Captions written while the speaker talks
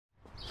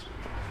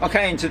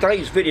Okay, in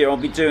today's video I'll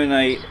be doing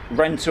a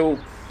rental.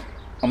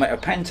 I'm at a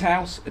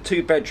penthouse, a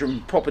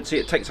 2-bedroom property.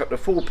 It takes up to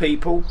 4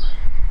 people.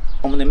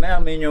 I'm on the Mar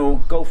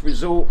Menor Golf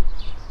Resort.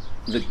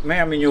 The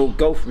Mar Menor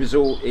Golf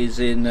Resort is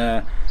in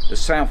the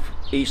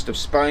southeast of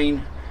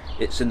Spain.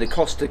 It's in the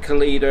Costa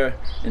Calida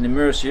in the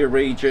Murcia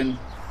region.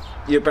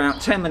 You're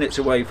about 10 minutes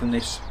away from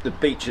the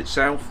beach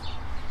itself.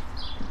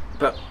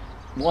 But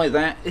why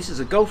that? This is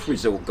a golf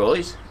resort,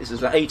 guys. This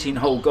is an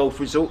 18-hole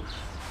golf resort.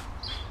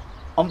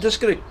 I'm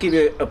just going to give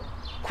you a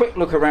quick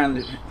look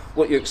around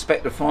what you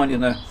expect to find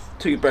in a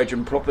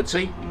 2-bedroom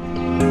property.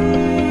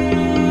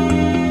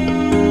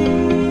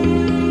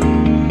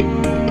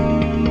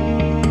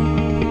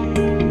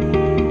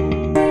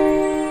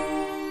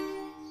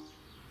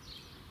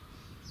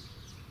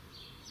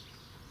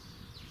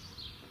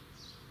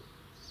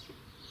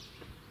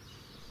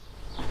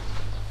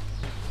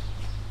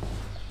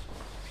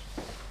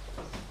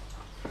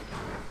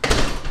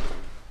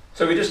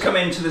 So we just come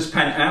into this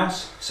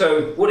penthouse.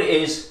 So what it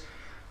is,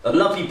 a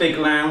lovely big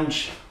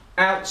lounge.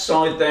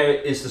 Outside there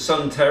is the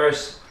sun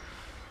terrace.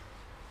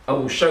 I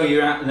will show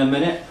you out in a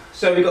minute.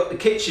 So we've got the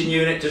kitchen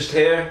unit just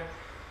here.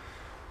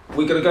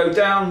 We're going to go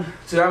down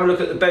to have a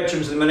look at the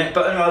bedrooms in a minute,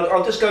 but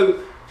I'll just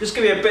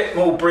give you a bit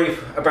more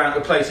brief about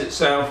the place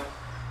itself.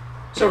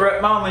 So we're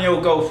at Mar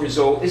Menor Golf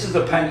Resort. This is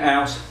the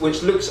penthouse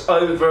which looks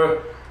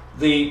over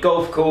the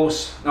golf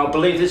course. Now I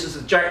believe this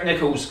is the Jack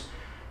Nicklaus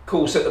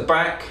course at the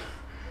back.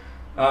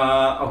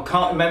 I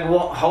can't remember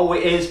what hole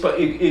it is, but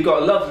you've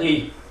got a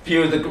lovely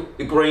view of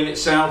the green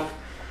itself.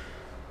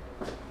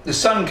 The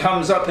sun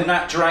comes up in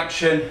that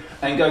direction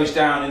and goes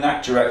down in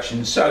that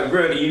direction, so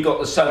really you've got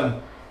the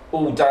sun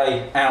all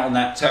day out on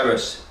that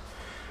terrace.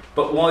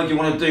 But why do you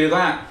want to do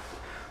that?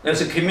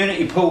 There's a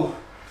community pool,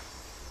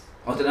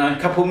 I don't know, a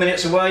couple of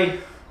minutes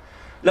away.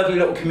 Lovely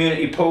little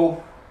community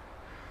pool.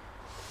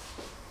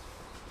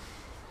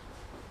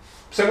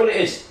 So what it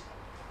is,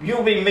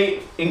 you'll be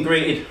meet and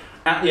greeted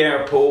at the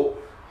airport.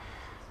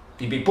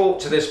 You'll be brought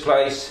to this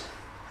place.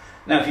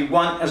 Now if you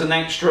want, as an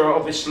extra,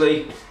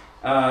 obviously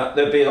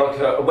there'll be like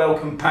a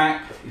welcome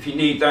pack if you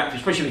need that,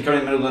 especially if you come in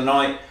the middle of the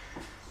night.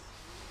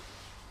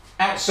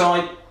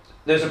 Outside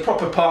there's a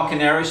proper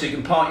parking area, so you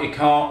can park your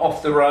car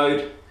off the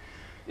road.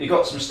 You've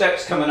got some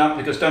steps coming up,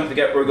 because don't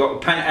forget we've got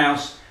the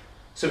penthouse,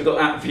 so we've got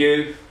that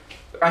view.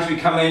 As we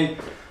come in,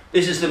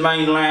 this is the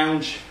main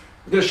lounge.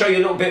 I'm going to show you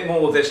a little bit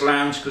more of this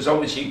lounge, because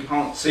obviously you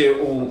can't see it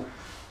all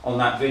on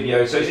that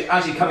video. So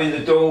as you come in the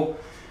door,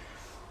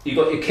 you've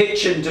got your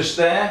kitchen just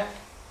there.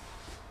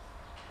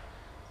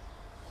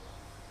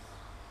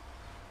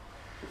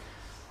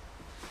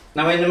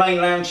 Now in the main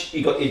lounge,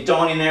 you've got your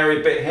dining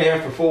area bit here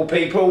for 4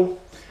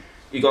 people.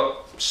 You've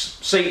got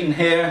seating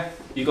here.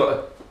 You've got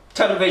a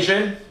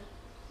television,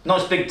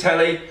 nice big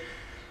telly.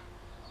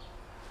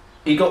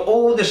 You've got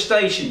all the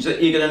stations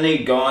that you're going to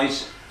need,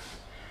 guys.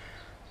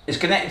 It's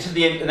connected to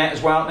the internet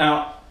as well.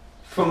 Now,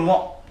 from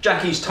what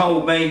Jackie's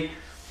told me,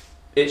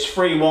 it's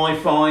free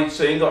Wi-Fi,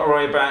 so you ain't got to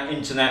worry about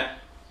internet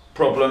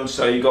problems.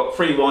 So you've got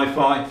free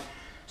Wi-Fi,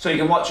 so you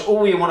can watch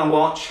all you want to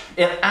watch.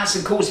 As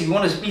of course, if you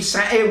want to be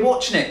sat here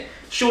watching it,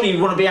 surely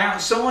you want to be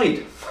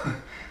outside.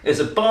 There's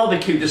a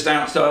barbecue just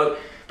outside,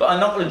 but I'm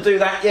not going to do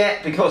that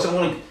yet, because I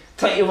want to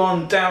take you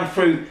on down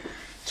through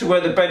to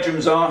where the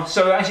bedrooms are.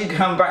 So as you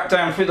come back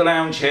down through the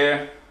lounge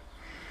here,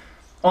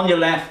 on your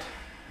left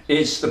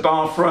is the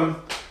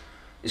bathroom.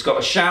 It's got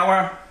a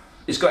shower.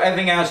 It's got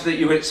everything else that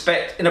you would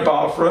expect in a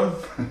bathroom.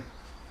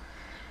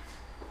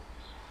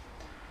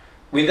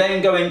 We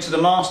then go into the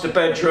master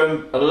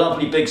bedroom, a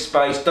lovely big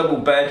space, double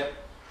bed.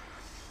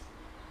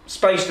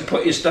 Space to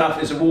put your stuff,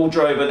 there's a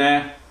wardrobe in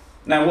there.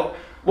 Now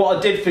what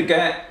I did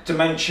forget to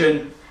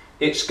mention,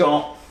 it's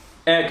got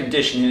air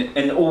conditioning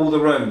in all the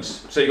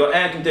rooms. So you've got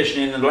air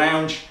conditioning in the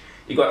lounge,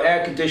 you've got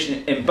air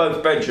conditioning in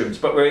both bedrooms,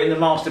 but we're in the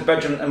master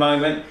bedroom at the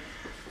moment.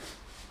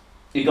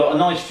 You've got a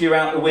nice view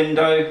out the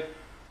window.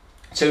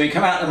 So we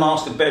come out of the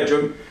master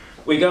bedroom,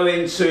 we go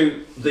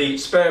into the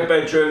spare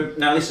bedroom.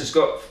 Now this has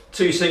got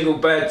 2 single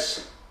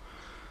beds,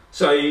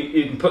 so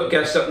you can put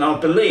guests up, and I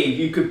believe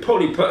you could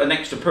probably put an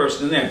extra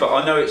person in there, but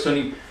I know it's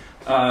only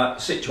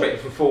situated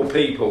for 4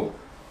 people.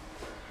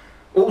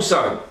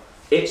 Also,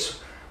 it's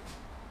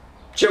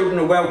children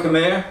are welcome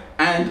here,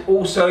 and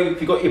also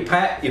if you've got your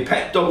pet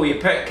dog or your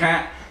pet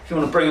cat, if you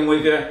want to bring them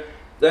with you,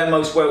 they're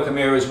most welcome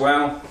here as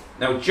well.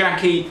 Now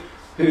Jackie,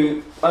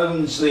 who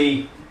owns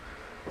the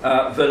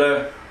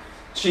villa,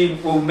 she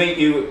will meet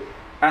you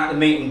at the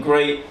meet and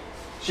greet.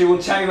 She will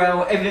tell you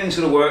how everything's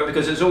going to work,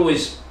 because there's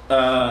always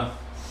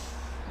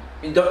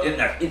you're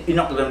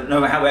not going to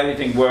know how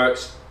everything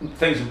works.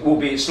 Things will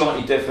be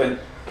slightly different,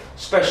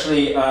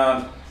 especially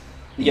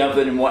the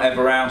oven and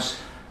whatever else.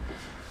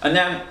 And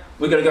then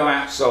we're going to go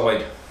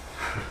outside.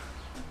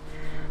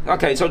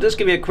 Okay, so I'll just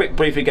give you a quick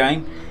brief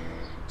again.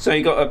 So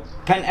you've got a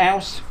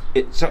penthouse,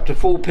 it's up to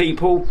 4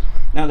 people.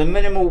 Now the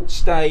minimal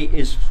stay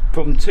is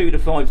from 2 to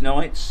 5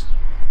 nights.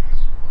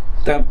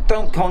 Now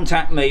don't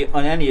contact me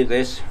on any of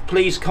this,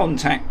 please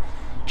contact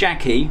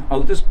Jackie.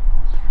 I'll just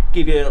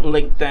give you a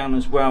link down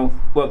as well.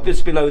 Well,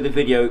 just below the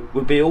video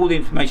will be all the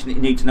information that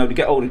you need to know to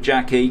get hold of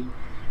Jackie.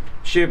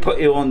 She'll put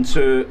you on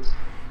to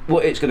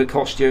what it's going to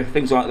cost you,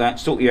 things like that,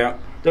 sort you out.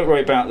 Don't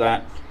worry about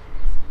that.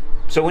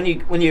 So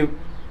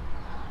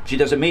she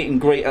does a meet and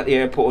greet at the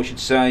airport, I should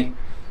say.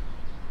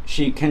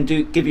 She can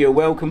give you a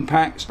welcome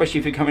pack, especially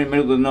if you come in the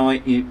middle of the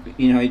night. You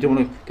know you don't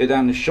want to go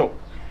down the shop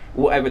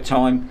whatever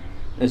time.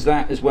 There's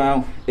that as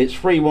well. It's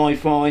free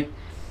Wi-Fi.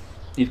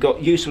 You've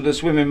got use of the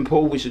swimming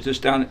pool, which is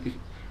just down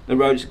the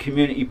road. It's a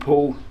community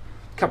pool.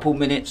 A couple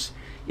minutes.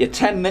 You're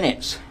 10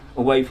 minutes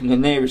away from the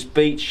nearest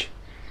beach.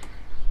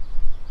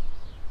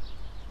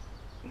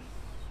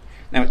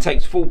 Now it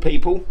takes 4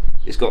 people.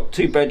 It's got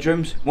 2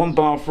 bedrooms, 1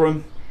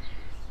 bathroom.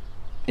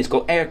 It's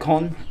got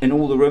aircon in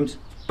all the rooms,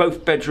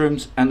 both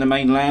bedrooms and the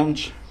main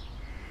lounge.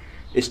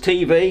 It's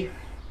TV.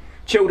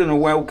 Children are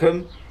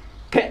welcome.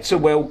 Pets are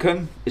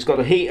welcome. It's got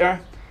a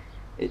heater.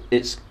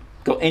 It's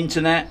got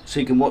internet, so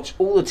you can watch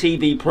all the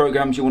TV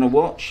programs you want to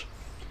watch.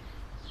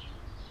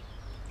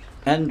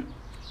 And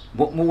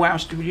what more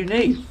else do you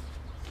need?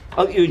 I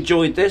hope you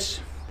enjoyed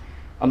this.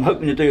 I'm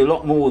hoping to do a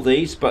lot more of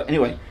these, but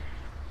anyway,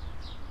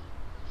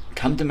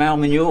 come to Mar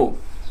Menor.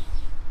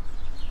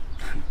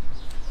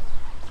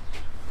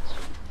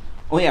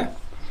 Oh yeah,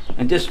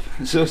 and just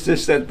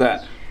said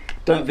that.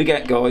 Don't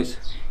forget, guys,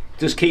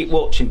 just keep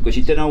watching because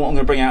you don't know what I'm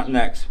going to bring out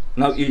next.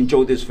 And I hope you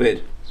enjoyed this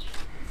vid.